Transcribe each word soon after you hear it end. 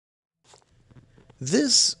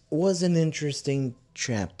This was an interesting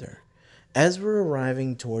chapter. As we're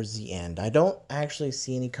arriving towards the end, I don't actually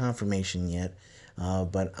see any confirmation yet,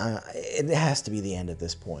 it has to be the end at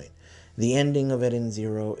this point. The ending of Eden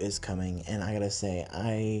Zero is coming, and I gotta say,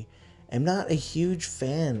 I am not a huge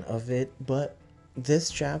fan of it, but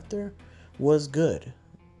this chapter was good.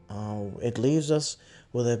 It leaves us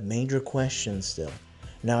with a major question still.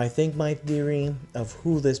 Now, I think my theory of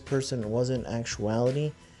who this person was in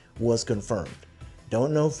actuality was confirmed.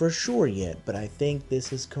 Don't know for sure yet, but I think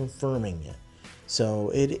this is confirming it. So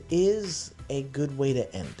it is a good way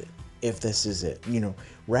to end it, if this is it,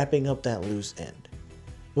 wrapping up that loose end.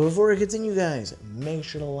 But before we continue, guys, make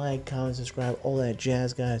sure to like, comment, subscribe, all that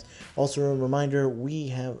jazz, guys. Also, a reminder,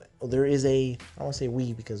 there is I don't want to say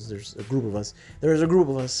we because there's a group of us. There is a group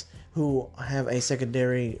of us who have a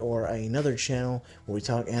secondary or another channel where we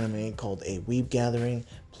talk anime called A Weeb Gathering.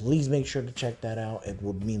 Please make sure to check that out. It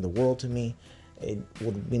would mean the world to me. It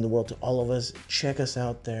would mean the world to all of us. Check us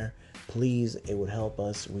out there. Please, it would help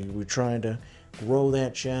us. We're trying to grow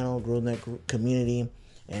that channel, grow that community,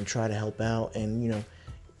 and try to help out. And,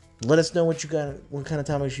 let us know what kind of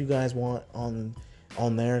topics you guys want on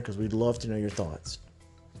there, because we'd love to know your thoughts.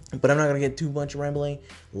 But I'm not going to get too much rambling.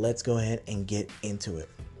 Let's go ahead and get into it.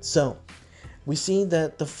 So, we see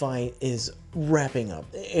that the fight is wrapping up.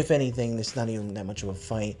 If anything, it's not even that much of a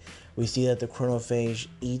fight. We see that the chronophage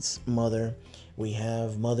eats Mother. We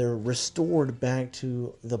have Mother restored back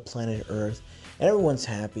to the planet Earth. And everyone's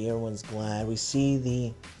happy. Everyone's glad. We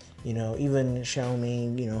see even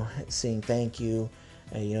Xiaoming, saying thank you.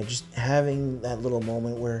 Just having that little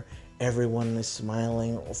moment where everyone is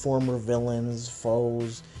smiling. Former villains,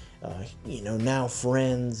 foes, now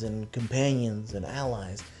friends and companions and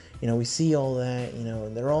allies. We see all that,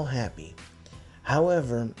 and they're all happy.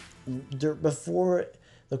 However, before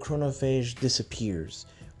the chronophage disappears,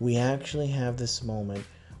 we actually have this moment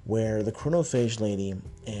where the chronophage lady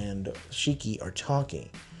and Shiki are talking.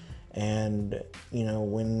 And,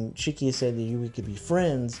 when Shiki said that we could be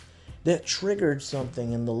friends, that triggered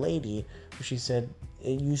something in the lady. She said,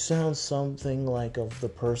 you sound something like of the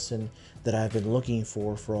person that I've been looking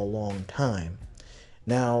for a long time.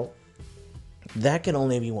 Now, that can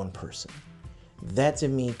only be one person. That to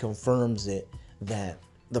me confirms it, that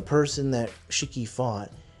the person that Shiki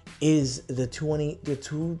fought is the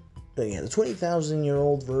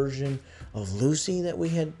 20,000-year-old version of Lucy that we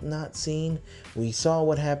had not seen. We saw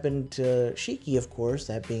what happened to Shiki, of course,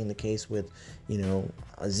 that being the case with,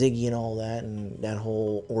 Ziggy and all that, and that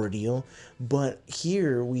whole ordeal. But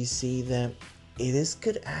here we see that this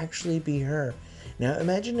could actually be her. Now,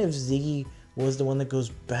 imagine if Ziggy was the one that goes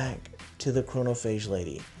back to the chronophage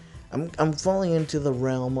lady. I'm falling into the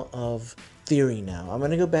realm of theory now. I'm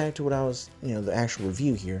going to go back to what I was, the actual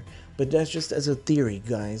review here. But that's just as a theory,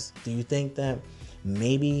 guys. Do you think that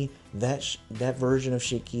maybe that version of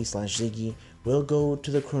Shiki / Ziggy will go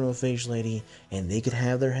to the chronophage lady and they could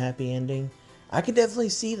have their happy ending? I can definitely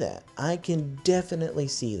see that.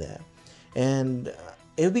 And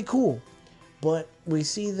it would be cool. But we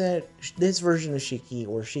see that this version of Shiki,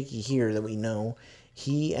 or Shiki here that we know,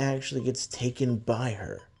 he actually gets taken by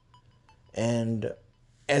her. And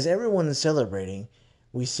as everyone is celebrating,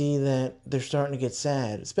 we see that they're starting to get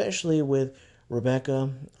sad, especially with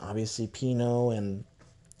Rebecca, obviously Pino, and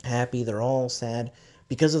Happy. They're all sad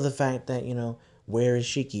because of the fact that, where is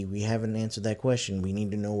Shiki? We haven't answered that question. We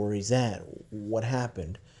need to know where he's at. What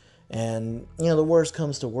happened? And, the worst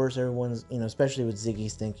comes to worst. Everyone's, especially with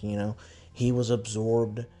Ziggy's thinking, he was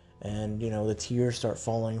absorbed. And, the tears start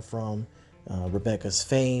falling from Rebecca's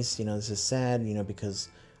face. This is sad, because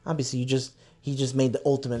obviously he just made the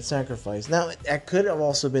ultimate sacrifice. Now, that could have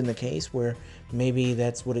also been the case where maybe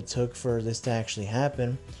that's what it took for this to actually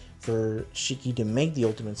happen, for Shiki to make the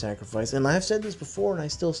ultimate sacrifice. And I've said this before, and I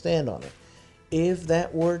still stand on it. If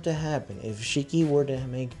that were to happen, if Shiki were to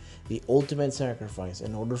make the ultimate sacrifice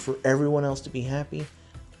in order for everyone else to be happy,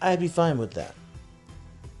 I'd be fine with that.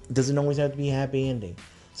 It doesn't always have to be a happy ending.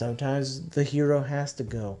 Sometimes the hero has to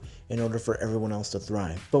go in order for everyone else to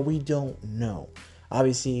thrive. But we don't know.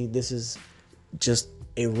 Obviously, this is just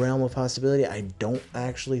a realm of possibility. I don't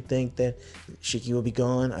actually think that Shiki will be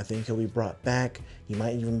gone. I think he'll be brought back. He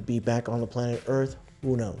might even be back on the planet Earth.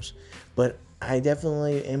 Who knows? But I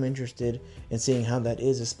definitely am interested in seeing how that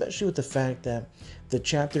is, especially with the fact that the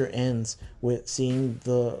chapter ends with seeing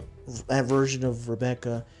that version of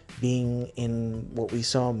Rebecca being in what we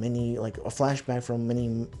saw like a flashback from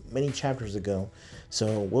many chapters ago.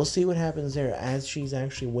 So we'll see what happens there as she's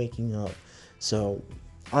actually waking up. So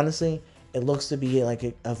honestly, it looks to be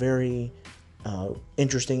like a very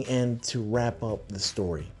interesting end to wrap up the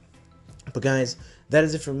story. But guys, that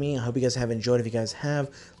is it for me. I hope you guys have enjoyed. If you guys have,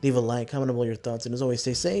 leave a like, comment below your thoughts, and as always,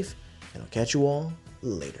 stay safe, and I'll catch you all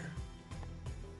later.